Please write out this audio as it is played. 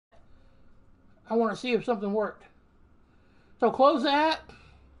want to see if something worked. So close that.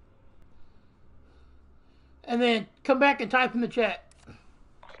 And then come back and type in the chat.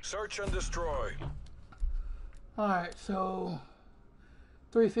 Search and destroy. Alright, so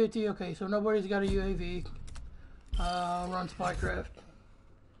 350. Okay, so nobody's got a UAV. Run Spycraft.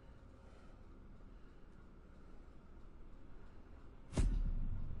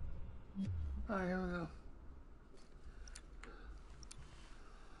 Alright, here we go.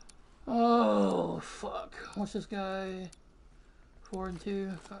 Oh, fuck. What's this guy? 4 and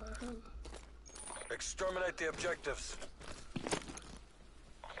 2. Exterminate the objectives.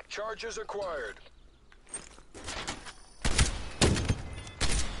 Charges acquired.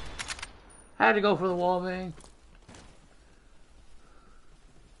 I had to go for the wall bang.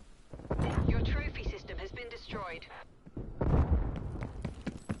 Your trophy system has been destroyed.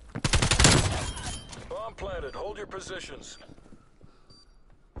 Bomb planted. Hold your positions.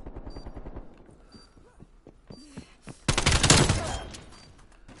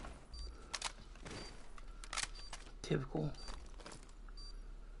 Typical.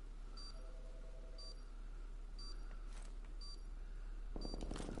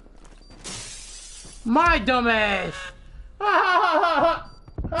 My dumbass! I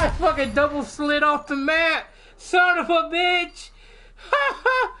fucking double slid off the map! Son of a bitch!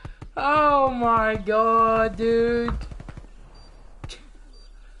 Oh my god, dude.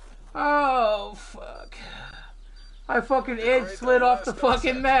 Oh, fuck. I fucking edge slid off the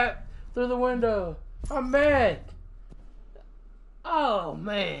fucking map through the window. I'm mad. Oh,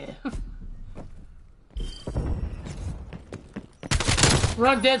 man.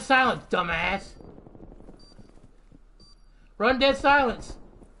 Run dead silence, dumbass. Run dead silence.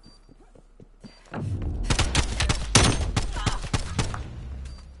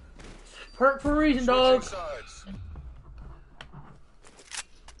 Perk for a reason, dogs.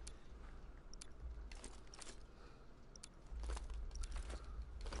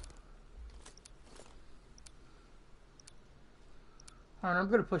 Alright,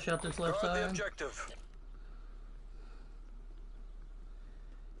 I'm gonna push out this left side. The objective.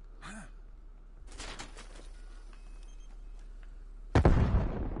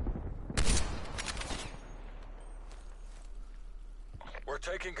 We're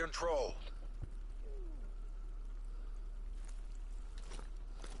taking control.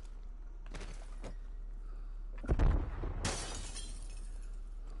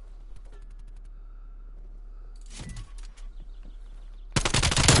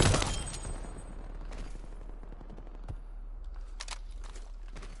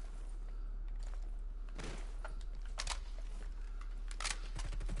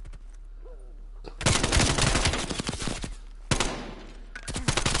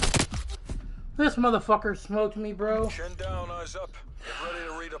 This motherfucker smoked me, bro. Chin down, eyes up. Get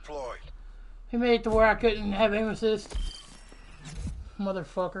ready to redeploy. He made it to where I couldn't have aim assist.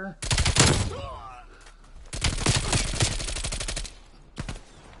 Motherfucker.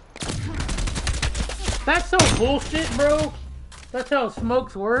 That's so bullshit, bro. That's how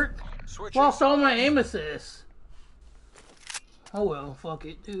smokes work. Lost all my aim assists. Oh well, fuck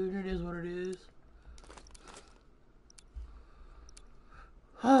it, dude. It is what it is.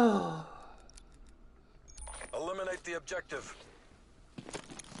 Oh. Eliminate the objective.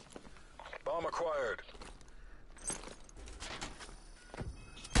 Bomb acquired.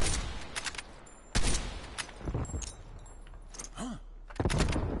 Huh.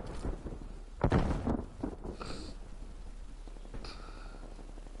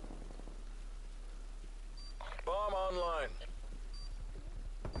 Bomb online.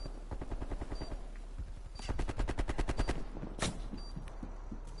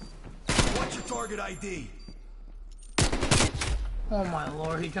 What's your target ID? Oh my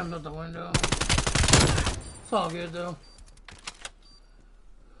lord, he jumped out the window. It's all good though.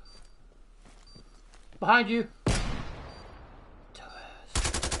 Behind you.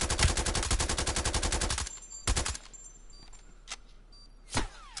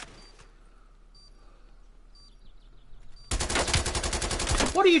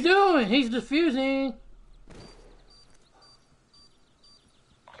 What are you doing? He's defusing.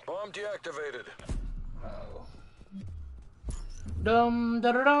 Bomb deactivated. Oh. Dum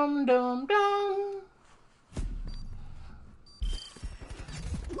da da dum dum dum.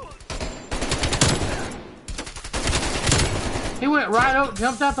 He went right out,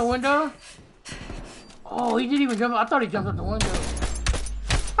 jumped out the window. Oh, he didn't even jump. I thought he jumped out the window.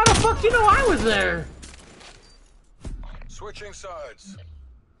 How the fuck you know I was there? Switching sides.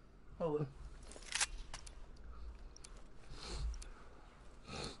 Oh.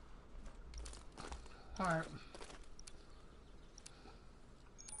 Alright.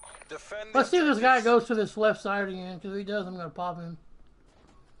 Defend the Let's see if this guy objectives. goes to this left side again, because if he does, I'm gonna pop him.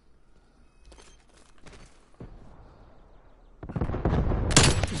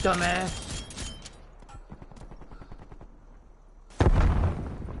 Dumbass.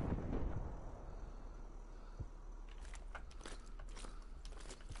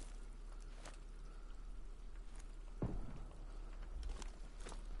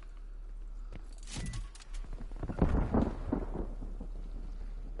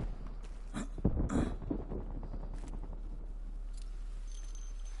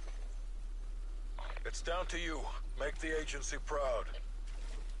 It's down to you. Make the agency proud.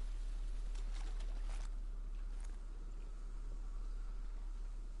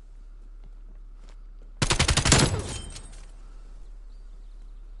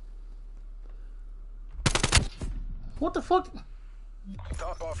 What the fuck?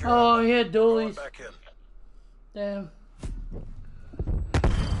 Top off your Oh, ammo. he had Going dualies. back in. Damn.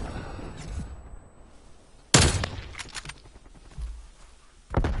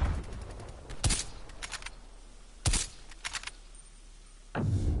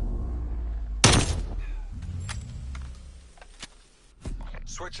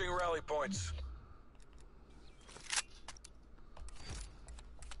 Switching rally points.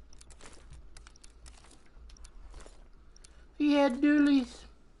 He had dualies.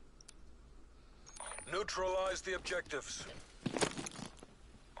 Neutralize the objectives.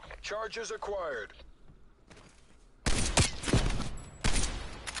 Charges acquired.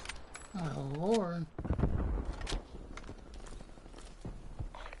 Oh, Lord.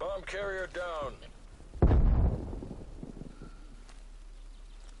 Bomb carrier down.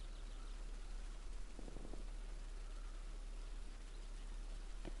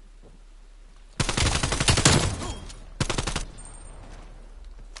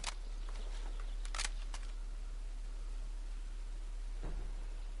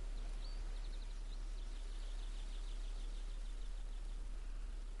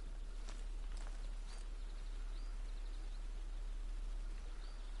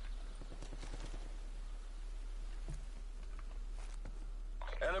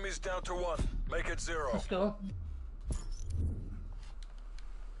 Enemies down to 1. Make it 0. Let's go.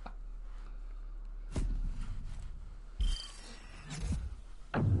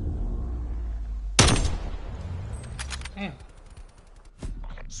 Damn.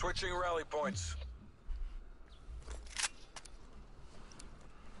 Switching rally points.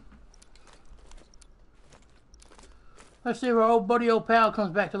 Let's see if our old buddy, old pal,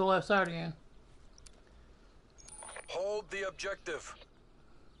 comes back to the left side again. Hold the objective.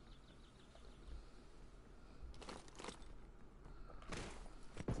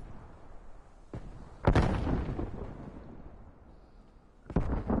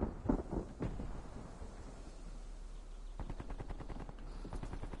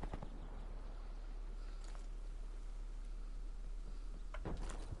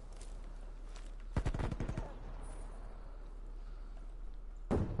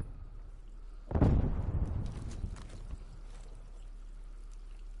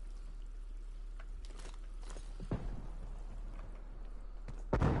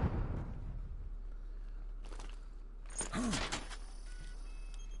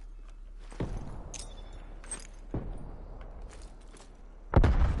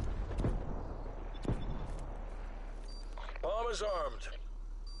 Bomb is armed.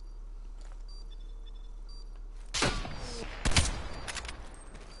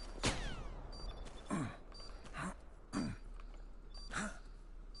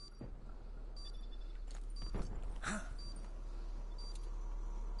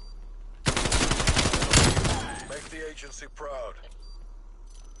 Make the agency proud.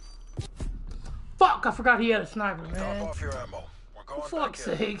 Fuck, I forgot he had a sniper, Top man. off your ammo. We're going For back fuck's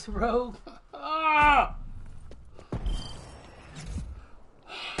in. sakes, bro. Ah!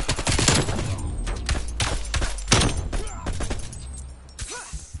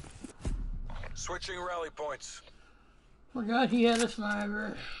 Switching rally points. Forgot he had a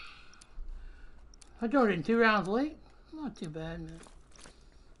sniper. I joined in 2 rounds late. Not too bad, man.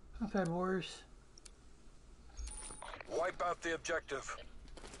 I've had worse. Wipe out the objective.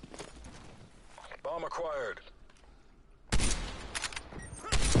 Bomb acquired.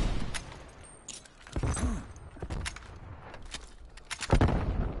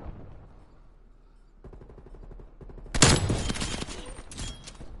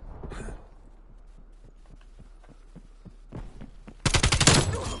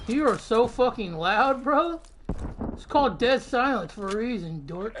 You are so fucking loud, bro. It's called dead silence for a reason,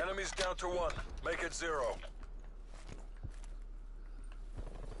 dork. Enemies down to 1. Make it 0.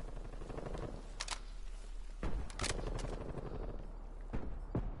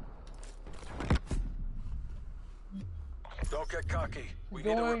 get cocky. We need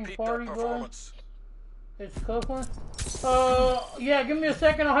to Join repeat party, that bro. performance. It's Copeland. Yeah, give me a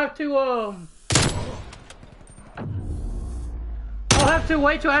second. I'll have to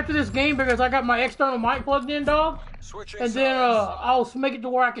wait till after this game because I got my external mic plugged in, dog. Switching And then sides. I'll make it to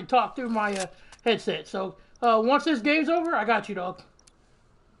where I can talk through my headset. So once this game's over, I got you, dog.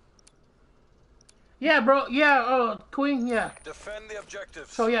 Yeah, bro. Yeah, Queen. Yeah. Defend the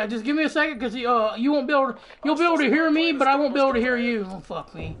objectives. So yeah, just give me a second because you won't be able to. You'll be able to hear me, but I won't be able to hear you. Oh,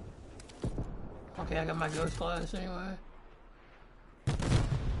 fuck me. Okay, I got my ghost flash anyway.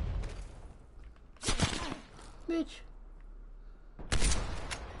 Bitch.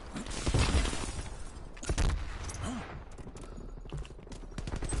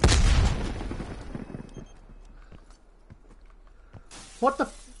 What the?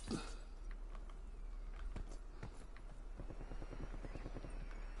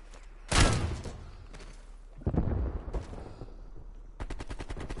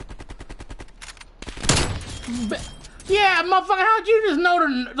 Yeah, motherfucker, how'd you just know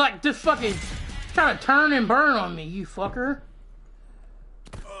to, like, just fucking try to turn and burn on me, you fucker?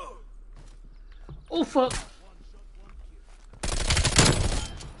 Oh, fuck.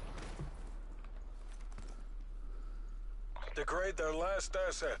 Degrade their last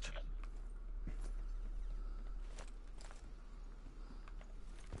asset.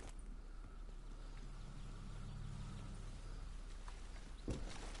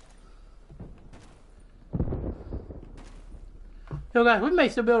 Yo, guys, we may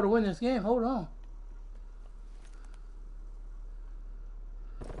still be able to win this game. Hold on.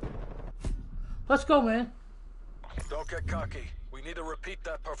 Let's go, man. Don't get cocky. We need to repeat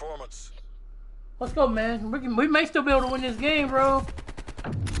that performance. Let's go, man. We may still be able to win this game, bro.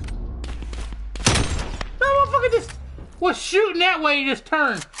 That motherfucker just was shooting that way. He just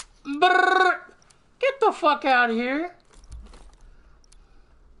turned. Brrr. Get the fuck out of here.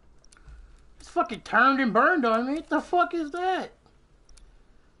 It's fucking turned and burned on me. What the fuck is that?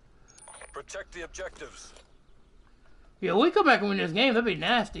 Protect the objectives. Yeah, we come back and win this game. That'd be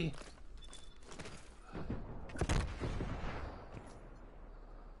nasty.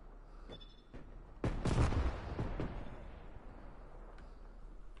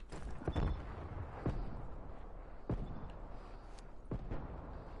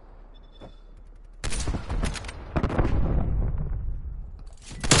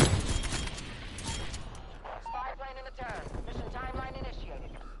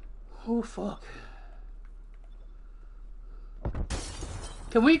 Oh, fuck.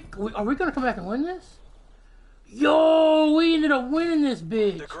 Can we, are we gonna come back and win this? Yo, we ended up winning this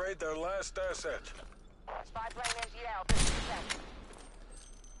bitch. Degrade their last asset. Spy plane NGL, 50%.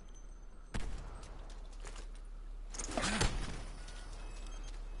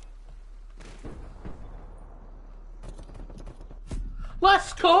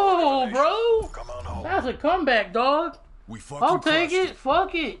 Let's go, bro. Come on home. That's a comeback, dog. We fucking I'll take crushed it.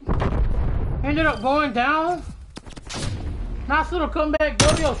 Fuck it. Ended up going down. Nice little comeback,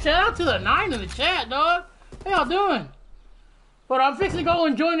 though. Yo, shout out to the 9 in the chat, dog. How y'all doing? But I'm fixing to go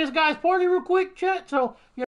and join this guy's party real quick, chat. So,